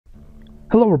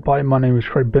Hello everybody, my name is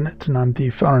Craig Bennett and I'm the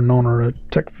founder and owner of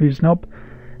Tech Reviews and Help.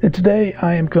 And today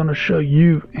I am going to show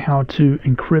you how to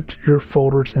encrypt your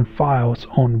folders and files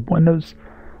on Windows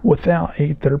without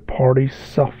a third-party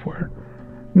software.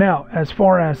 Now, as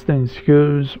far as things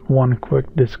goes, one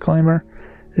quick disclaimer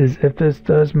is if this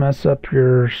does mess up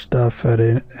your stuff at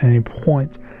any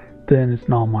point, then it's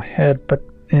not on my head, but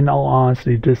in all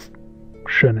honesty, just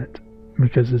shouldn't,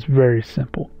 because it's very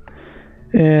simple.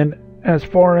 And as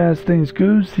far as things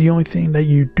goes, the only thing that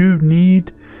you do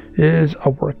need is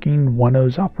a working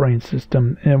Windows operating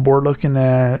system, and we're looking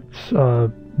at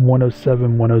Windows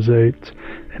 7, Windows 8,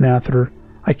 and after.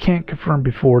 I can't confirm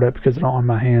before that because I don't have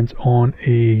my hands on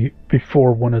a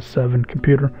before Windows 7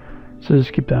 computer, so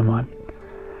just keep that in mind.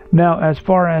 Now, as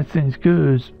far as things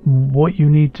goes, what you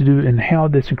need to do and how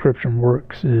this encryption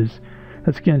works is,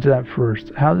 let's get into that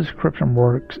first. How this encryption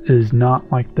works is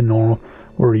not like the normal,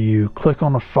 where you click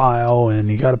on a file and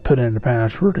you got to put in the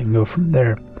password and go from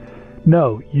there.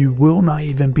 No, you will not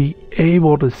even be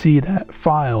able to see that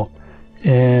file,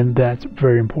 and that's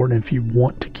very important if you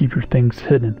want to keep your things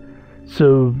hidden.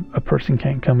 So a person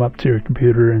can't come up to your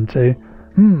computer and say,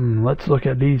 let's look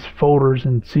at these folders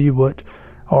and see what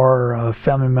our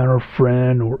family member,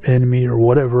 friend, or enemy, or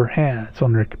whatever has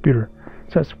on their computer.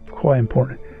 So that's quite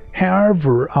important.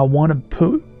 However, I want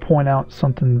to point out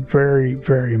something very,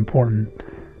 very important.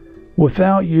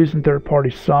 Without using third-party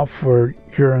software,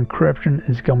 your encryption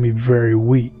is going to be very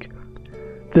weak.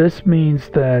 This means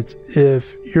that if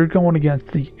you're going against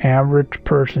the average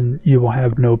person, you will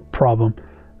have no problem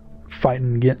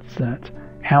fighting against that.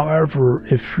 However,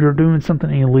 if you're doing something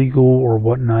illegal or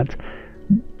whatnot,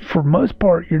 for most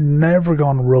part, you're never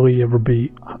going to really ever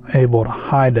be able to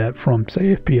hide that from,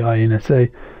 say, FBI, NSA,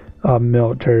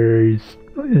 militaries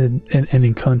in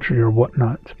any country or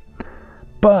whatnot.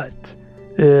 But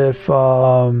if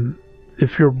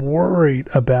you're worried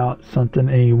about something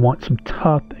and you want some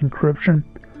tough encryption,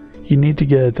 you need to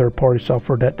get a third-party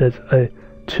software that does a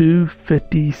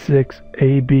 256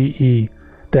 ABE.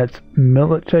 That's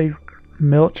military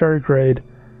grade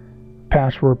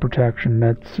password protection.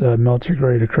 That's military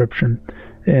grade encryption,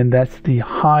 and that's the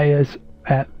highest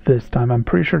at this time. I'm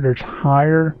pretty sure there's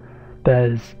higher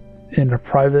that is in the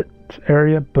private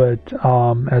area, but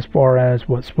as far as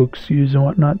what spooks use and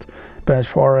whatnot, but as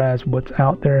far as what's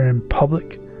out there in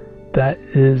public, that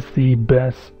is the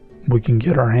best we can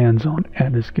get our hands on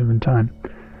at this given time.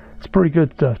 It's pretty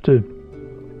good stuff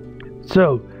too.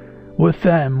 So with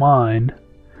that in mind,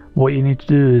 what you need to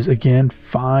do is, again,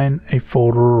 find a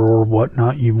folder or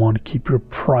whatnot you want to keep your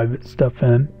private stuff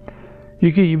in.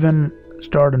 You can even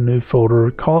start a new folder,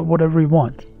 call it whatever you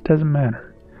want, doesn't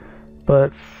matter.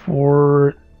 But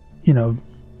for,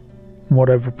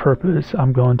 whatever purpose,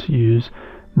 I'm going to use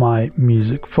my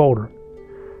music folder.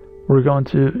 We're going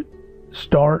to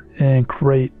start and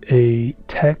create a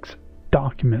text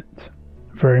document.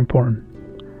 Very important.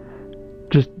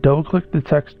 Just double click the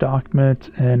text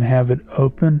document and have it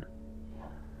open,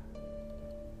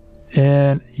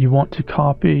 and you want to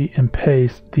copy and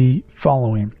paste the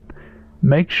following.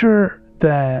 Make sure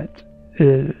that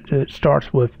it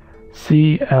starts with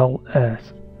CLS,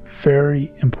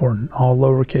 very important, all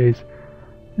lowercase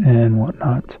and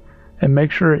whatnot, and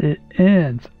make sure it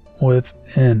ends with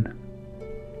N.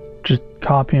 Just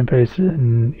copy and paste it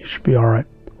and you should be alright.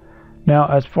 Now,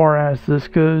 as far as this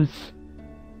goes,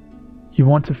 you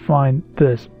want to find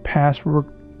this password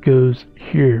goes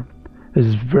here. This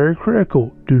is very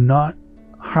critical. Do not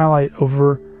highlight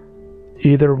over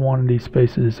either one of these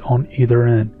spaces on either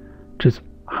end. Just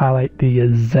highlight the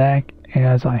exact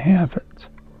as I have it.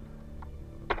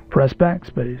 Press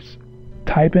backspace.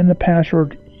 Type in the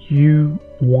password you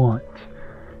want.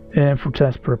 And for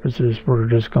test purposes, we're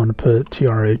just going to put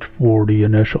TRH for the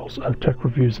initials of Tech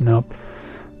Reviews and Help.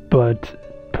 But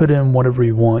put in whatever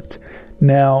you want.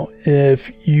 Now, if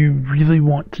you really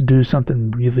want to do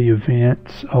something really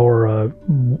advanced or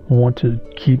want to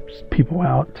keep people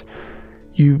out,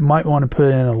 you might want to put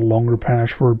in a longer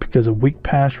password, because a weak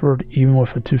password, even with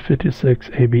a 256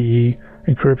 ABE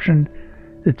encryption,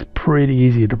 it's pretty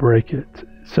easy to break it.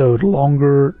 So the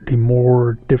longer, the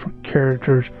more different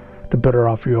characters, the better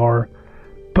off you are.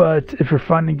 But if you're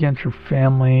fighting against your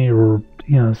family or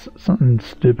something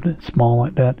stupid and small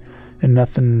like that, and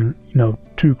nothing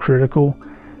too critical,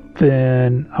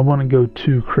 then I want to go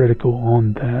too critical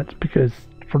on that, because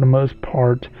for the most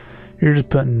part you're just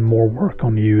putting more work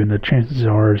on you, and the chances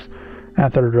are is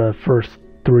after the first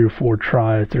 3 or 4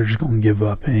 tries they're just going to give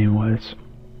up anyways,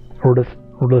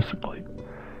 realistically.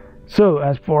 So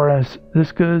as far as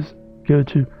this goes, go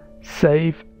to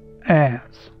save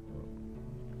as.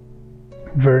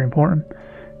 Very important.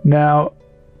 Now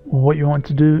what you want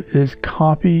to do is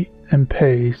copy and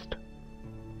paste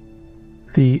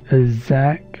the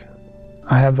exact,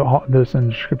 I have this in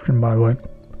the description by the way,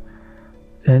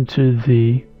 into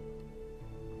the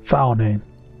file name.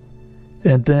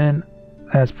 And then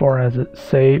as far as it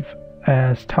save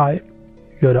as type,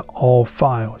 go to all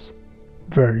files.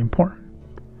 Very important.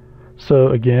 So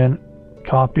again,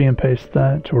 copy and paste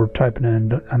that, or type it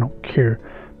in, I don't care.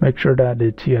 Make sure that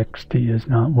the txt is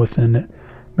not within it.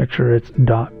 Make sure it's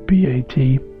 .bat,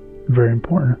 very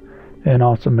important. And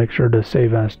also make sure the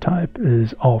save as type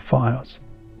is all files.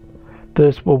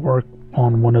 This will work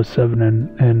on Windows 7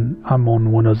 and I'm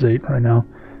on Windows 8 right now,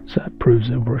 so that proves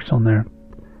it works on there.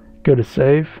 Go to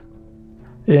save,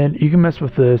 and you can mess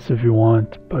with this if you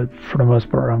want, but for the most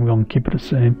part I'm going to keep it the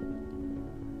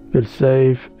same. Go to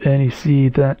save, and you see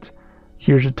that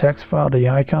here's a text file, the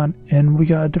icon, and we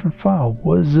got a different file.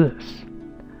 What is this?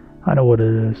 I know what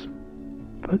it is,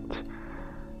 but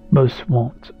most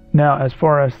won't. Now, as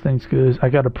far as things goes, I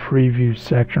got a preview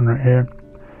section right here,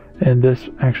 and this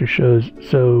actually shows,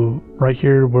 so right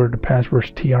here where the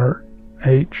password's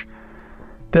TRH,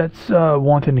 that's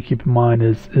one thing to keep in mind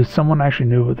is if someone actually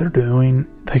knew what they're doing,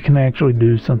 they can actually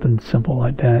do something simple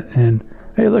like that, and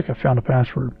hey look, I found a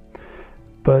password.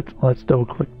 But let's double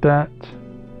click that,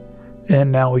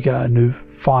 and now we got a new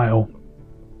file.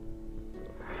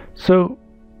 So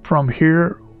from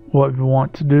here, what we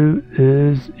want to do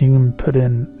is you can put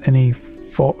in any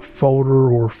folder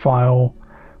or file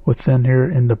within here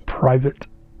in the private.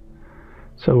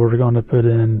 So we're going to put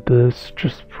in this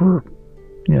just for,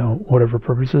 you know, whatever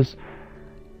purposes.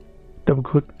 Double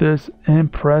click this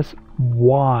and press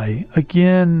Y.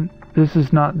 Again, this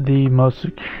is not the most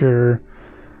secure,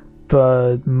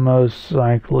 but most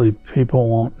likely people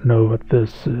won't know what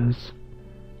this is.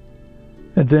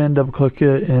 And then double click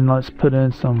it, and let's put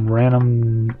in some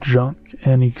random junk,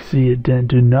 and you can see it didn't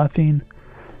do nothing.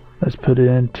 Let's put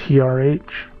in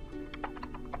TRH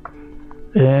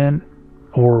and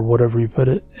or whatever you put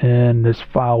it, and this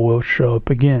file will show up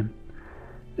again.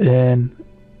 And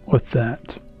with that,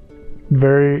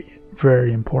 very,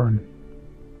 very important.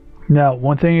 Now,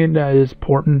 one thing that is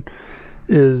important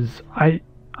is I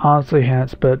honestly haven't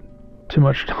spent too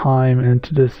much time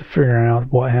into this to figure out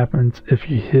what happens if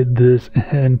you hid this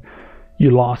and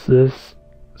you lost this.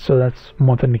 So that's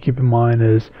one thing to keep in mind,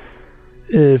 is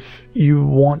if you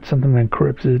want something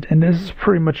encrypted, and this is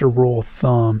pretty much a rule of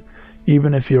thumb,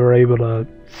 even if you're able to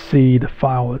see the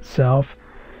file itself,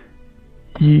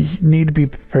 you need to be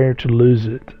prepared to lose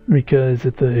it, because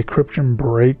if the encryption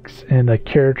breaks and a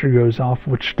character goes off,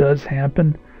 which does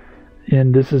happen,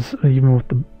 and this is even with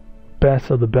the best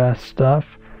of the best stuff,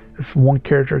 if one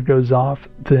character goes off,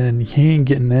 then he ain't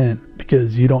getting in,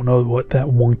 because you don't know what that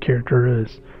one character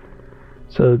is.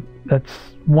 So that's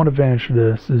one advantage of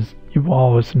this, is you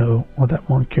always know what that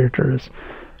one character is.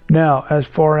 Now, as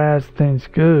far as things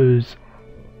goes,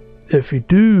 if you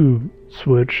do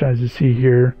switch, as you see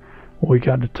here, we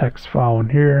got the text file in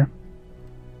here.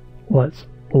 Let's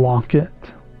lock it,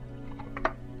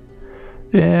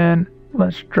 and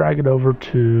let's drag it over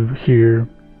to here,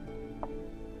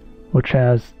 which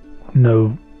has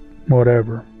no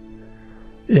whatever.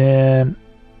 And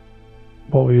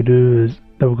what we do is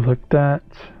double click that,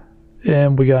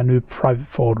 and we got a new private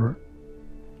folder.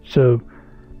 So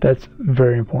that's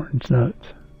very important to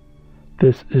note.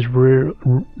 This is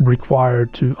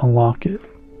required to unlock it.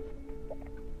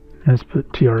 Let's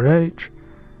put TRH,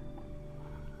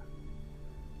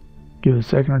 give it a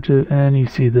second or two, and you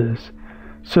see this.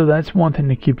 So that's one thing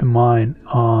to keep in mind.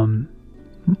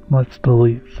 Let's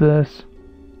delete this,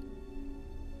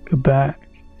 go back,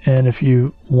 and if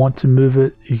you want to move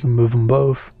it, you can move them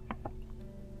both.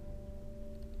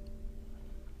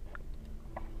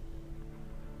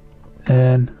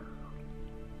 And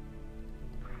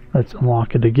let's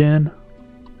unlock it again,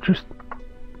 just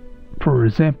for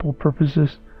example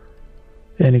purposes.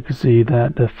 And you can see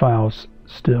that the file's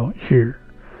still here.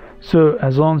 So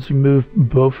as long as you move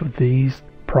both of these,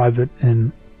 private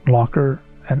and locker,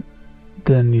 and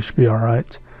then you should be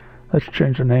alright. Let's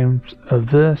change the names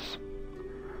of this.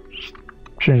 Just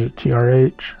change it to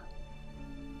TRH.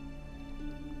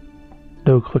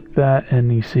 Double click that,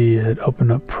 and you see it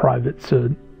open up private. So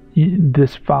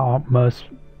this file must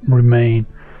remain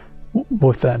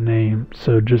with that name.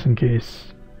 So just in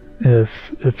case, if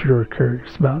you're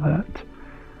curious about that.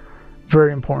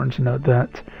 Very important to note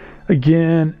that.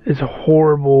 Again, it's a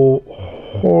horrible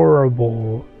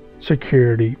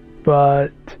security,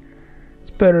 but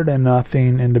it's better than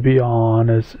nothing. And to be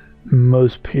honest,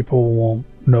 most people won't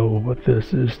know what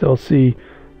this is. They'll see,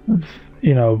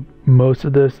 you know, most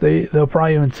of this. They'll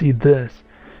probably even see this.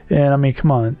 And I mean,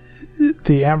 come on,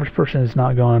 the average person is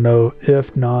not going to know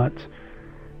if not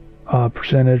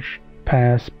percentage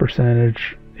pass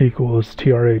percentage equals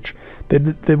TRH.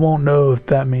 They won't know if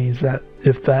that means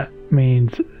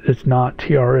it's not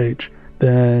TRH,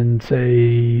 then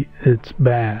say it's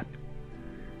bad.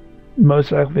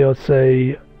 Most likely they'll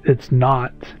say it's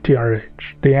not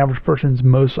TRH. The average person's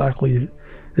most likely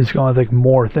is going to think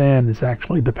more than is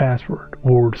actually the password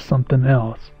or something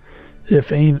else,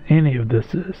 if any of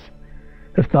this is,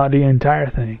 if not the entire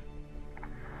thing.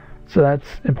 So that's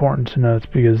important to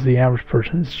note, because the average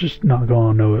person is just not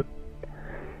going to know it.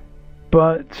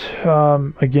 But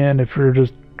again, if you're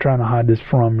just trying to hide this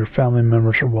from your family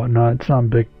members or whatnot, it's not a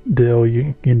big deal.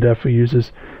 You can definitely use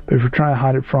this. But if you're trying to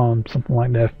hide it from something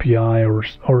like the FBI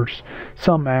or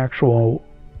some actual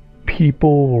people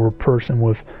or person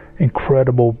with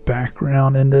incredible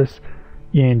background in this,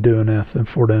 you ain't doing nothing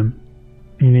for them.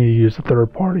 You need to use a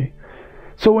third party.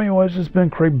 So anyways, it's been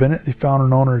Craig Bennett, the founder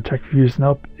and owner of TechReviews and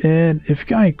Help. And if you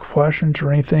got any questions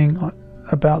or anything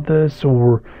about this,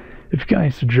 or if you got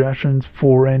any suggestions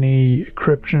for any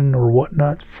encryption or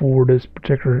whatnot for this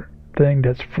particular thing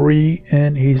that's free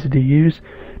and easy to use,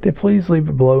 then please leave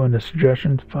it below in the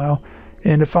suggestions file.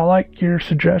 And if I like your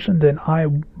suggestion, then I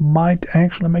might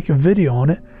actually make a video on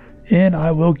it, and I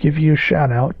will give you a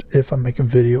shout out if I make a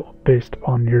video based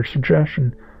upon your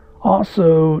suggestion.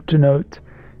 Also to note,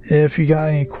 if you got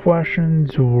any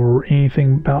questions or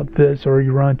anything about this, or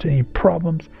you run into any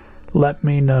problems, let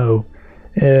me know,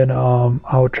 and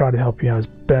I will try to help you out as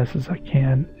best as I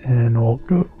can, and we'll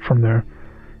go from there.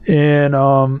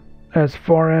 And as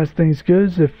far as things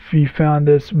goes, if you found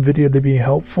this video to be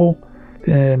helpful,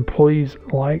 then please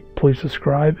like, please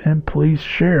subscribe, and please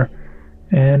share.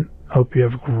 And hope you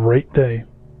have a great day.